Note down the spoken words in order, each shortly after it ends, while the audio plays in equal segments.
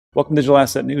Welcome to Digital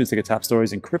Asset News. Take a top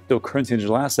stories in cryptocurrency and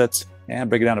digital assets and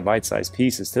break it down to bite-sized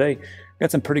pieces. Today, we've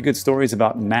got some pretty good stories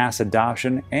about mass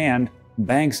adoption and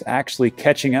banks actually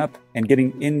catching up and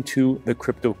getting into the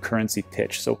cryptocurrency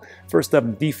pitch. So first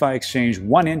up, DeFi exchange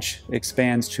 1inch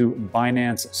expands to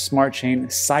Binance Smart Chain,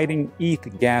 citing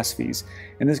ETH gas fees.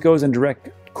 And this goes in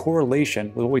direct correlation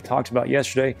with what we talked about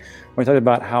yesterday. We talked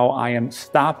about how I am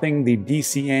stopping the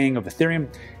DCAing of Ethereum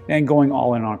and going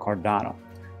all in on Cardano.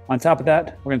 On top of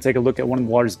that, we're going to take a look at one of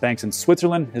the largest banks in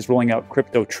Switzerland is rolling out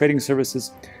crypto trading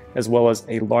services, as well as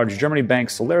a large Germany bank,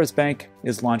 Solaris Bank,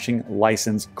 is launching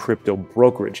licensed crypto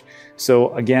brokerage.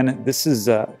 So again, this is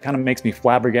kind of makes me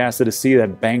flabbergasted to see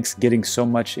that banks getting so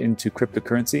much into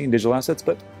cryptocurrency and digital assets,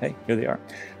 but hey, here they are.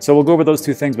 So we'll go over those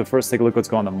two things, but first take a look at what's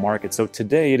going on in the market. So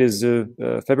today it is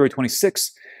February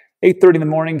 26th, 8:30 in the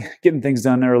morning, getting things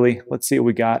done early. Let's see what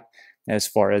we got as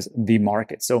far as the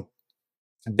market. So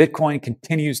Bitcoin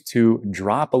continues to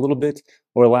drop a little bit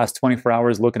over the last 24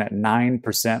 hours, looking at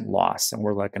 9% loss, and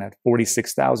we're looking at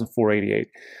 46,488.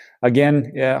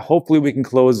 Again, hopefully we can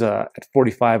close at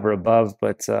 45 or above,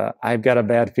 but I've got a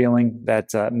bad feeling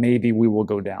that maybe we will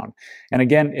go down. And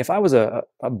again, if I was a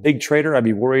big trader, I'd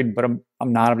be worried, but I'm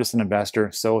not. I'm just an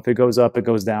investor. So if it goes up, it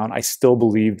goes down. I still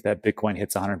believe that Bitcoin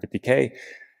hits 150K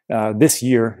this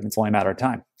year. It's only a matter of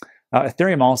time.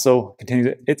 Ethereum also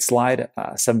continues its slide,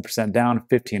 7% down,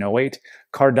 1508.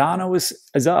 Cardano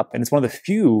is up, and it's one of the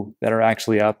few that are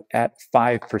actually up at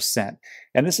 5%.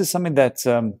 And this is something that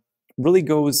really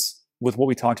goes with what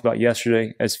we talked about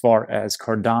yesterday as far as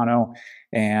Cardano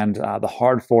and the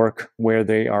hard fork, where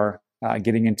they are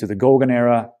getting into the Golden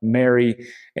era, Mary,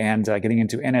 and getting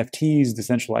into NFTs,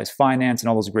 decentralized finance, and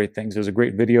all those great things. There's a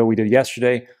great video we did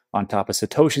yesterday on top of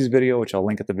Satoshi's video, which I'll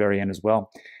link at the very end as well.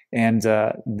 And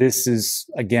this is,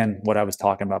 again, what I was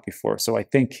talking about before. So I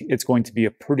think it's going to be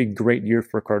a pretty great year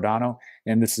for Cardano,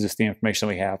 and this is just the information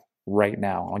we have right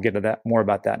now. I'll get to that more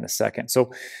about that in a second.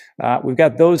 So we've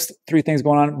got those three things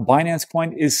going on. Binance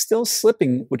coin is still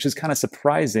slipping, which is kind of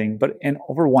surprising, but in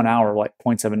over 1 hour, like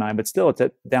 0.79, but still it's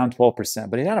at down 12%.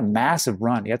 But it had a massive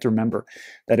run. You have to remember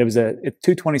that it was at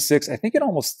 226. I think it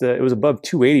almost it was above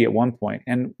 280 at one point,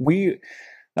 and we.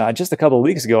 Just a couple of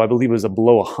weeks ago, I believe it was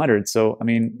below 100. So, I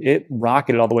mean, it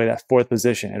rocketed all the way to that fourth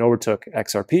position. It overtook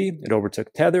XRP, it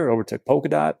overtook Tether, it overtook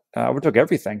Polkadot, overtook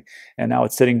everything. And now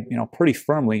it's sitting, pretty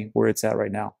firmly where it's at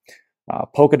right now.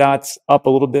 Polkadot's up a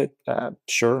little bit,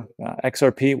 sure.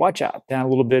 XRP, watch out, down a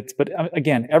little bit. But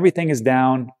again, everything is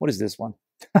down. What is this one?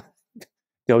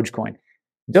 Dogecoin.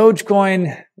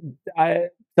 Dogecoin,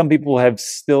 some people have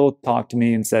still talked to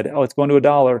me and said, oh, it's going to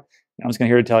 $1. And I'm just going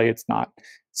to here to tell you it's not.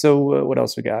 So what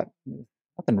else we got?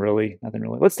 Nothing really.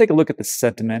 Let's take a look at the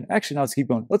sentiment. Actually, no, let's keep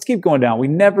going. Let's keep going down. We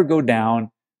never go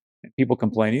down. People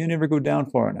complain, you never go down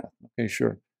far enough. Okay,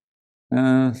 sure.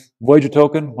 Voyager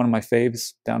token, one of my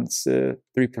faves, down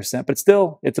 3%, but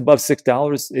still, it's above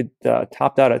 $6. It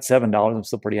topped out at $7. I'm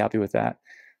still pretty happy with that.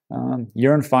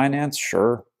 Yearn Finance,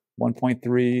 sure,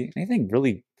 1.3. Anything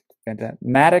really fantastic?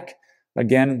 Matic,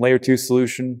 again, layer 2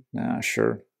 solution,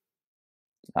 sure.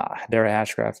 They're a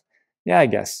Hashcraft. Yeah, I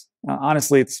guess.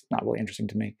 Honestly, it's not really interesting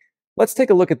to me. Let's take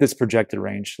a look at this projected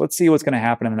range. Let's see what's going to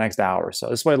happen in the next hour or so.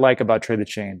 This is what I like about Trade the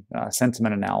Chain,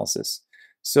 sentiment analysis.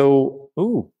 So,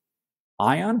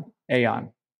 Aeon.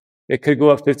 It could go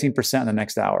up 15% in the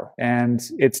next hour. And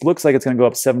it looks like it's going to go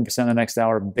up 7% in the next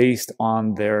hour based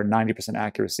on their 90%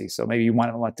 accuracy. So maybe you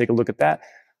might want to take a look at that.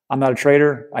 I'm not a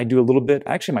trader. I do a little bit.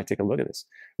 I actually might take a look at this.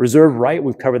 Reserve right,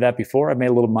 we've covered that before. I've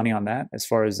made a little money on that as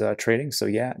far as trading. So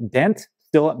yeah, Dent.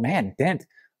 Still up, man, Dent,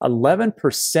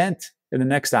 11% in the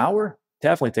next hour.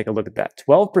 Definitely take a look at that.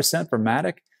 12% for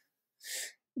Matic.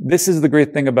 This is the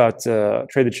great thing about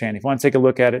Trade the Chain. If you want to take a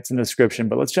look at it, it's in the description.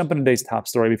 But let's jump into today's top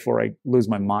story before I lose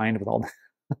my mind with all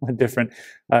the different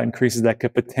increases that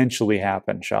could potentially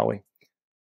happen, shall we?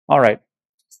 All right.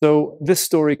 So this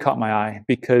story caught my eye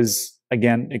because,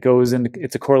 again,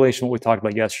 it's a correlation with what we talked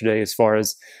about yesterday as far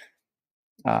as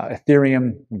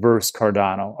Ethereum versus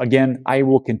Cardano. Again, I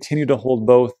will continue to hold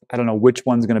both. I don't know which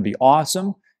one's going to be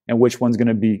awesome and which one's going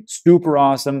to be super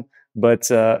awesome, but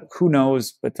who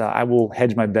knows? But I will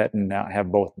hedge my bet and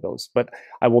have both of those. But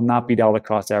I will not be dollar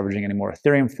cost averaging anymore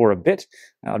Ethereum for a bit.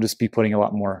 I'll just be putting a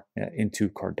lot more into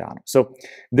Cardano. So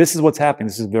this is what's happening.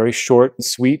 This is very short and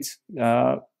sweet.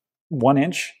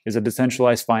 1inch is a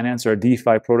decentralized finance or a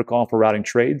DeFi protocol for routing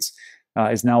trades.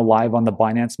 Is now live on the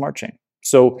Binance Smart Chain.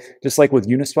 So just like with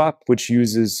Uniswap, which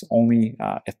uses only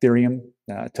Ethereum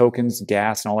tokens,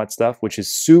 gas, and all that stuff, which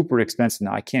is super expensive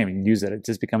now. I can't even use it. It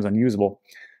just becomes unusable.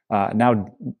 Now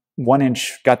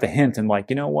 1inch got the hint and like,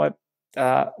 you know what?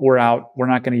 We're out. We're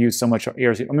not going to use so much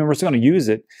ERC. I mean, we're still going to use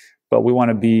it, but we want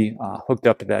to be hooked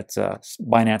up to that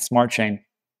Binance Smart Chain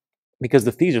because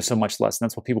the fees are so much less, and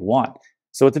that's what people want.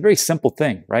 So it's a very simple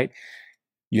thing, right?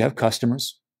 You have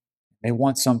customers, they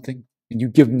want something, and you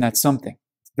give them that something.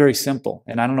 It's very simple,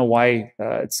 and I don't know why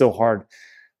it's so hard,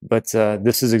 but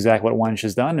this is exactly what 1inch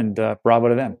has done, and bravo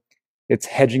to them. It's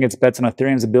hedging its bets on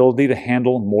Ethereum's ability to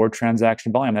handle more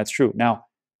transaction volume. That's true. Now,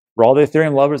 for all the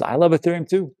Ethereum lovers, I love Ethereum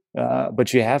too,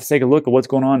 but you have to take a look at what's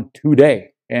going on today.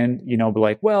 And, be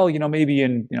like, well, maybe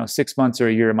in, 6 months or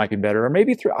a year, it might be better. Or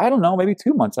maybe I don't know, maybe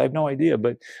 2 months. I have no idea.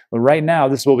 But right now,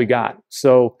 this is what we got.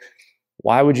 So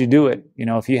why would you do it?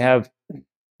 If you have,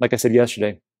 like I said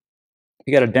yesterday,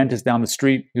 you got a dentist down the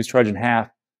street who's charging half,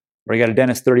 or you got a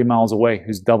dentist 30 miles away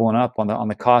who's doubling up on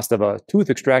the cost of a tooth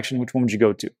extraction, which one would you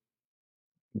go to?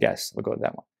 Guess, we'll go with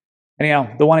that one.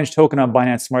 Anyhow, the 1inch token on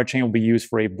Binance Smart Chain will be used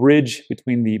for a bridge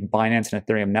between the Binance and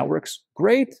Ethereum networks.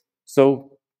 Great. So,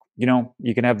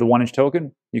 you can have the 1inch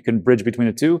token. You can bridge between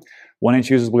the two.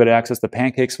 1inch users will get access to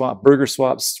Pancake Swap, Burger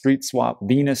Swap, Street Swap,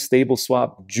 Venus, Stable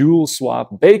Swap, Jewel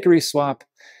Swap, Bakery Swap,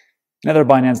 and other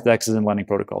Binance DEXs and lending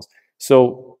protocols.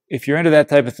 So if you're into that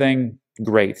type of thing,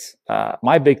 great.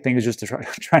 My big thing is just to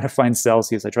try to find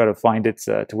Celsius. I try to find it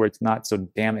to where it's not so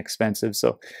damn expensive.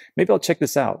 So maybe I'll check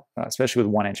this out, especially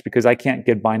with 1inch, because I can't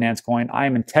get Binance Coin. I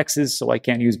am in Texas, so I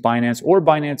can't use Binance or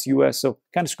Binance US, so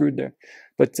kind of screwed there.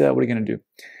 But what are you going to do?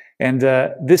 And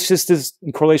this just is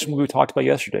in correlation with what we talked about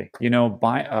yesterday.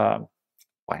 Binance.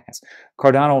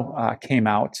 Cardano came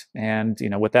out, and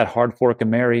with that hard fork of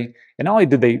Mary, and not only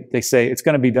did they say it's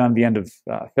going to be done the end of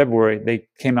February, they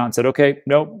came out and said, okay,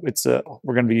 no, it's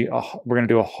we're going to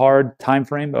do a hard time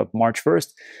frame of March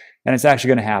 1st, and it's actually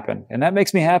going to happen, and that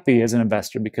makes me happy as an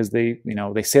investor because they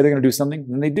say they're going to do something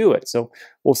and they do it. So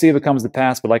we'll see if it comes to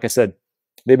pass. But like I said,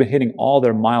 they've been hitting all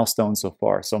their milestones so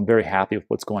far, so I'm very happy with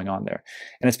what's going on there,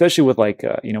 and especially with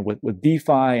with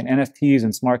DeFi and NFTs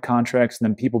and smart contracts, and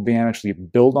then people being actually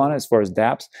build on it as far as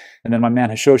dApps. And then my man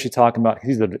Hiroshi talking about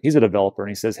he's a developer, and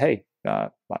he says, hey,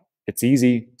 it's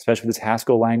easy, especially with this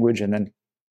Haskell language, and then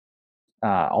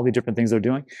all the different things they're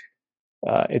doing.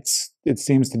 It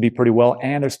seems to be pretty well,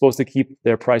 and they're supposed to keep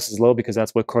their prices low because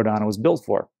that's what Cardano was built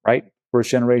for, right?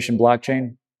 First generation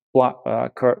blockchain,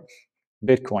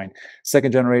 Bitcoin,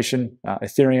 second generation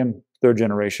Ethereum, third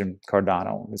generation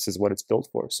Cardano. This is what it's built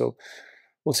for. So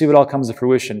we'll see what all comes to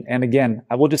fruition. And again,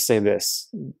 I will just say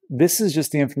this. This is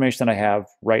just the information that I have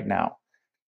right now.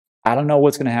 I don't know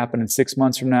what's going to happen in 6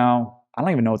 months from now. I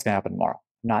don't even know what's going to happen tomorrow.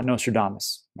 I'm not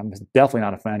Nostradamus. I'm definitely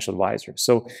not a financial advisor.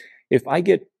 So if I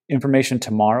get information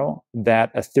tomorrow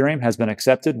that Ethereum has been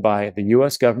accepted by the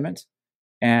US government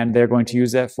and they're going to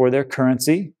use that for their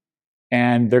currency,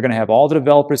 and they're going to have all the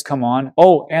developers come on.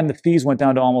 Oh, and the fees went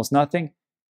down to almost nothing.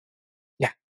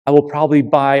 Yeah, I will probably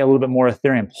buy a little bit more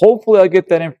Ethereum. Hopefully I'll get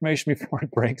that information before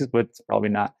it breaks, but it's probably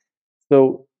not.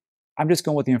 So I'm just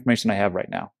going with the information I have right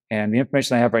now. And the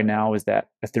information I have right now is that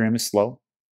Ethereum is slow.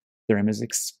 Ethereum is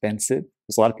expensive.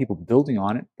 There's a lot of people building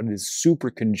on it, but it is super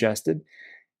congested.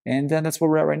 And that's where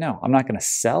we're at right now. I'm not going to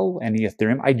sell any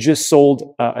Ethereum. I just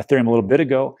sold Ethereum a little bit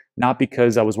ago, not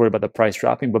because I was worried about the price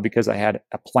dropping, but because I had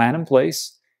a plan in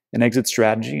place, an exit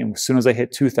strategy. And as soon as I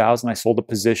hit 2,000, I sold a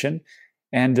position.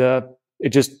 And it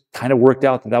just kind of worked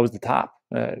out that was the top.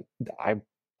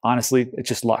 Honestly, it's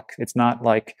just luck. It's not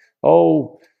like,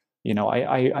 oh,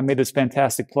 I made this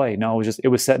fantastic play. No, it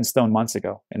was set in stone months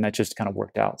ago. And that just kind of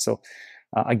worked out. So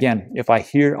again, if I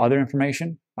hear other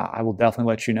information, I will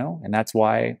definitely let you know. And that's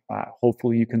why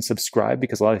hopefully you can subscribe,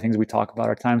 because a lot of things we talk about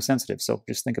are time sensitive. So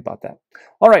just think about that.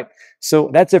 All right. So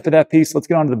that's it for that piece. Let's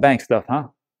get on to the bank stuff, huh?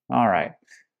 All right.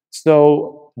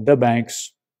 So the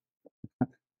banks.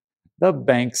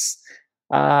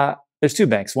 There's two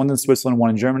banks, one in Switzerland, one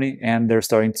in Germany, and they're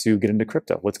starting to get into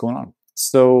crypto. What's going on?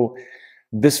 So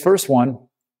this first one,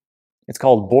 it's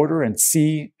called Border and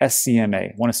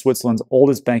CSCMA, one of Switzerland's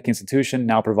oldest banking institution,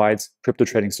 now provides crypto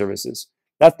trading services.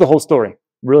 That's the whole story.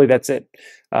 Really, that's it.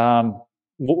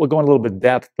 We'll go in a little bit of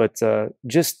depth, but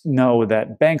just know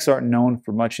that banks aren't known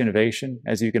for much innovation,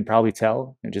 as you can probably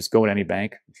tell. You just go to any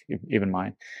bank, even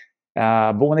mine.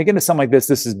 But when they get into something like this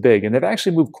is big, and they've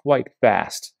actually moved quite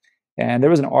fast. And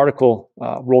there was an article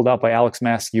rolled out by Alex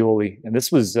Mascioli, and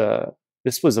this was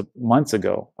months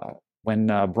ago when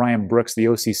Brian Brooks, the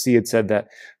OCC, had said that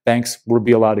banks would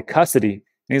be allowed to custody.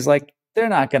 And he's like, they're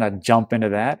not going to jump into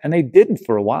that. And they didn't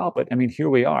for a while, but I mean, here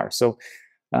we are. So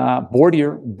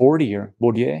Bordier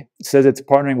says it's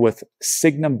partnering with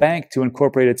Sygnum Bank to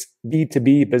incorporate its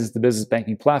B2B, business-to-business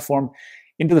banking platform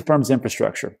into the firm's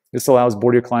infrastructure. This allows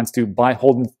Bordier clients to buy,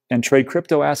 hold, and trade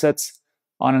crypto assets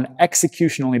on an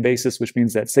execution-only basis, which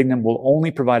means that Sygnum will only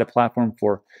provide a platform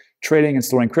for trading and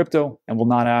storing crypto and will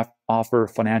not offer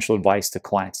financial advice to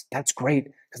clients. That's great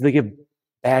because they give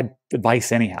bad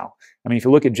advice anyhow. I mean, if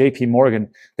you look at JP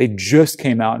Morgan, they just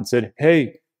came out and said,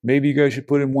 hey, maybe you guys should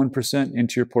put in 1%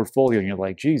 into your portfolio. And you're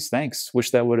like, geez, thanks. Wish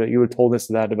that you would have told us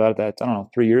about that, I don't know,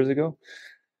 3 years ago.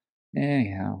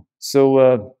 Anyhow,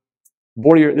 so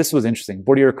this was interesting.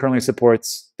 Boardier currently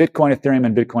supports Bitcoin, Ethereum,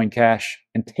 and Bitcoin Cash,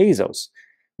 and Tezos,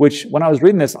 which when I was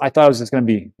reading this, I thought it was just going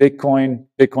to be Bitcoin,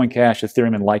 Bitcoin Cash,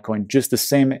 Ethereum, and Litecoin, just the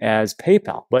same as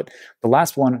PayPal. But the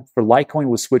last one for Litecoin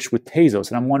was switched with Tezos.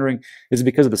 And I'm wondering, is it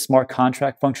because of the smart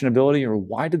contract functionality, or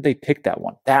why did they pick that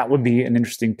one? That would be an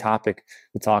interesting topic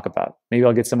to talk about. Maybe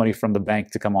I'll get somebody from the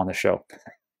bank to come on the show.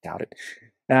 Doubt it.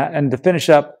 And to finish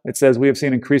up, it says, we have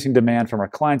seen increasing demand from our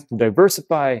clients to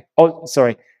diversify. Oh,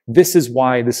 sorry. This is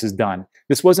why this is done.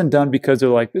 This wasn't done because they're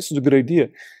like, this is a good idea.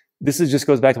 This just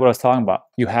goes back to what I was talking about.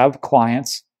 You have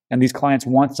clients, and these clients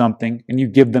want something, and you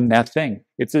give them that thing.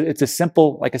 It's a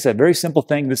simple, like I said, very simple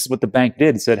thing. This is what the bank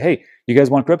did. It said, hey, you guys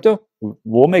want crypto?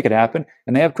 We'll make it happen.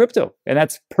 And they have crypto. And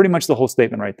that's pretty much the whole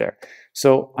statement right there.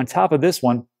 So on top of this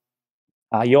one,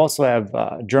 you also have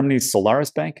Germany's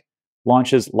Solaris Bank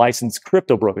launches licensed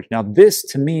crypto brokerage. Now, this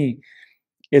to me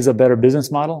is a better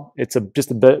business model. It's just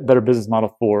a better business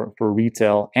model for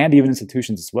retail and even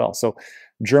institutions as well. So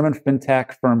German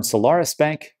fintech firm Solaris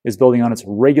Bank is building on its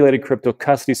regulated crypto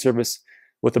custody service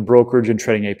with a brokerage and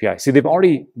trading API. See, they've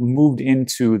already moved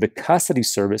into the custody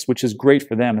service, which is great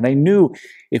for them. And they knew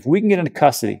if we can get into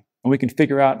custody and we can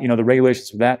figure out, the regulations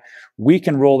for that, we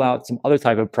can roll out some other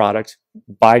type of product,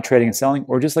 buy, trading, and selling,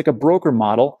 or just like a broker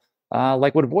model,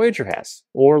 like what Voyager has,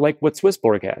 or like what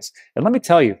Swissborg has. And let me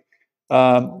tell you,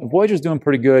 Voyager's doing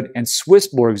pretty good, and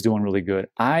Swissborg's doing really good.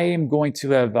 I am going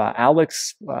to have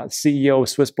Alex, CEO of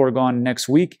Swissborg, on next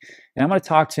week, and I'm going to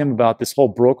talk to him about this whole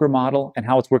broker model and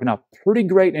how it's working out pretty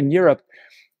great in Europe.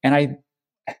 And I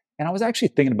was actually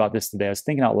thinking about this today. I was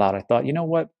thinking out loud. I thought, you know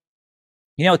what?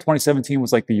 2017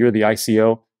 was like the year of the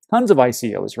ICO. Tons of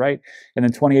ICOs, right? And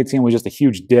then 2018 was just a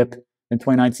huge dip. And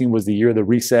 2019 was the year of the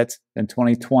reset. And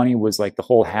 2020 was like the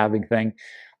whole halving thing.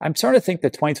 I'm starting to think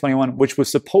that 2021, which was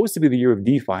supposed to be the year of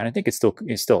DeFi, and I think it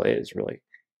still is really,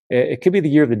 it could be the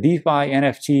year of the DeFi,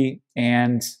 NFT,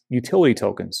 and utility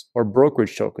tokens or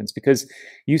brokerage tokens, because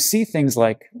you see things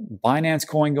like Binance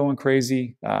coin going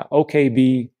crazy,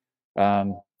 OKB,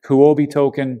 Huobi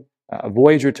token,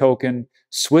 Voyager token,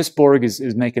 Swissborg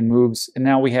is making moves, and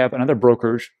now we have another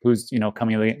brokerage who's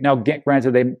coming in. Now,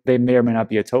 granted, they may or may not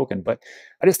be a token, but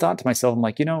I just thought to myself, I'm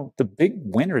like, the big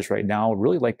winners right now are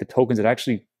really like the tokens that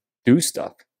actually do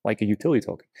stuff, like a utility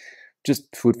token.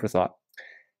 Just food for thought.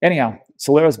 Anyhow,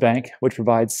 Solaris Bank, which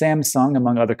provides Samsung,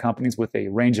 among other companies, with a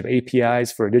range of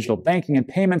APIs for digital banking and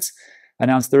payments,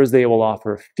 announced Thursday it will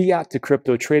offer fiat to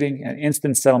crypto trading and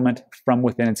instant settlement from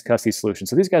within its custody solution.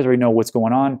 So these guys already know what's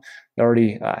going on. They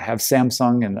already have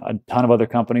Samsung and a ton of other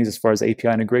companies as far as API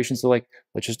integrations. So like,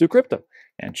 let's just do crypto.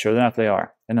 And sure enough, they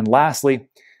are. And then lastly,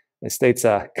 it states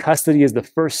custody is the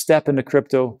first step into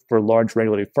crypto for large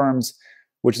regulated firms,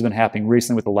 which has been happening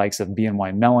recently with the likes of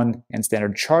BNY Mellon and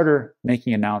Standard Chartered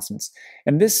making announcements.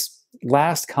 And this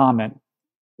last comment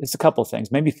is a couple of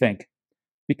things. Made me think.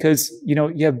 Because, you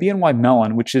have BNY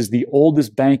Mellon, which is the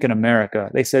oldest bank in America.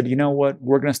 They said, you know what,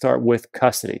 we're going to start with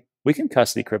custody. We can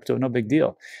custody crypto, no big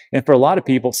deal. And for a lot of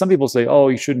people, some people say, oh,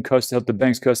 you shouldn't help the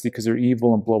banks custody because they're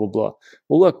evil and blah, blah, blah.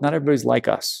 Well, look, not everybody's like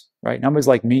us, right? Not everybody's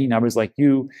like me, not everybody's like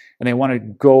you. And they want to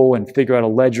go and figure out a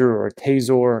ledger or a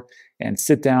Tezor and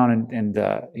sit down and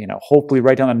hopefully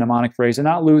write down the mnemonic phrase and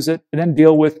not lose it. And then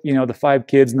deal with, the 5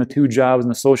 kids and the 2 jobs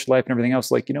and the social life and everything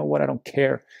else. Like, you know what, I don't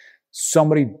care.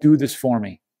 Somebody do this for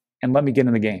me and let me get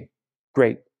in the game.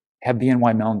 Great. Have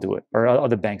BNY Mellon do it or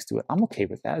other banks do it. I'm okay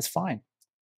with that. It's fine.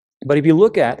 But if you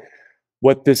look at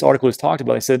what this article has talked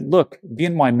about, I said, look,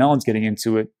 BNY Mellon's getting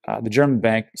into it. The German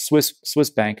bank, Swiss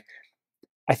bank.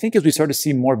 I think as we start to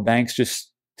see more banks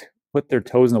just put their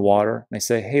toes in the water and they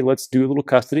say, hey, let's do a little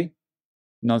custody.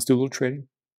 Now let's do a little trading.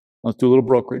 Let's do a little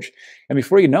brokerage. And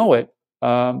before you know it,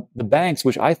 the banks,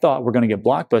 which I thought were going to get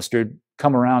blockbustered,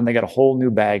 come around. They got a whole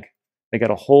new bag. They got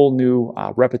a whole new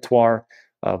repertoire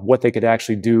of what they could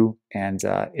actually do. And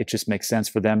it just makes sense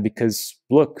for them because,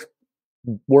 look,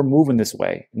 we're moving this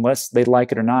way. Unless they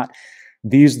like it or not,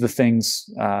 these are the things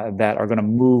that are going to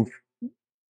move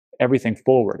everything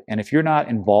forward. And if you're not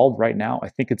involved right now, I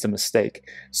think it's a mistake.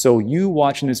 So you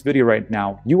watching this video right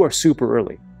now, you are super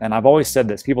early. And I've always said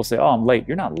this. People say, oh, I'm late.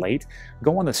 You're not late.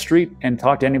 Go on the street and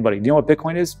talk to anybody. Do you know what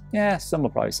Bitcoin is? Yeah, some will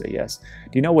probably say yes.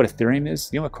 Do you know what Ethereum is?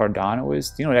 Do you know what Cardano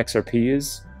is? Do you know what XRP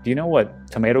is? Do you know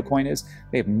what Tomato Coin is?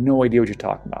 They have no idea what you're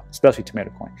talking about, especially Tomato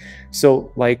Coin.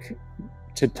 So like,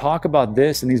 to talk about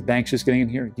this and these banks just getting in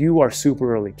here, you are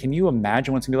super early. Can you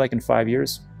imagine what's gonna be like in 5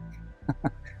 years?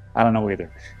 I don't know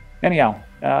either. Anyhow,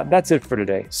 that's it for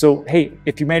today. So, hey,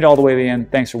 if you made it all the way to the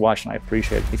end, thanks for watching. I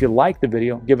appreciate it. If you liked the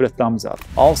video, give it a thumbs up.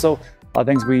 Also,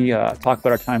 things we talk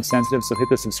about are time sensitive, so hit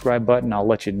the subscribe button. I'll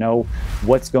let you know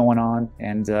what's going on.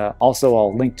 And also,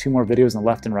 I'll link 2 more videos on the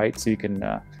left and right so you can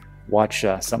watch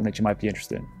something that you might be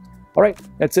interested in. All right,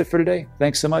 that's it for today.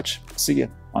 Thanks so much. See you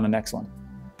on the next one.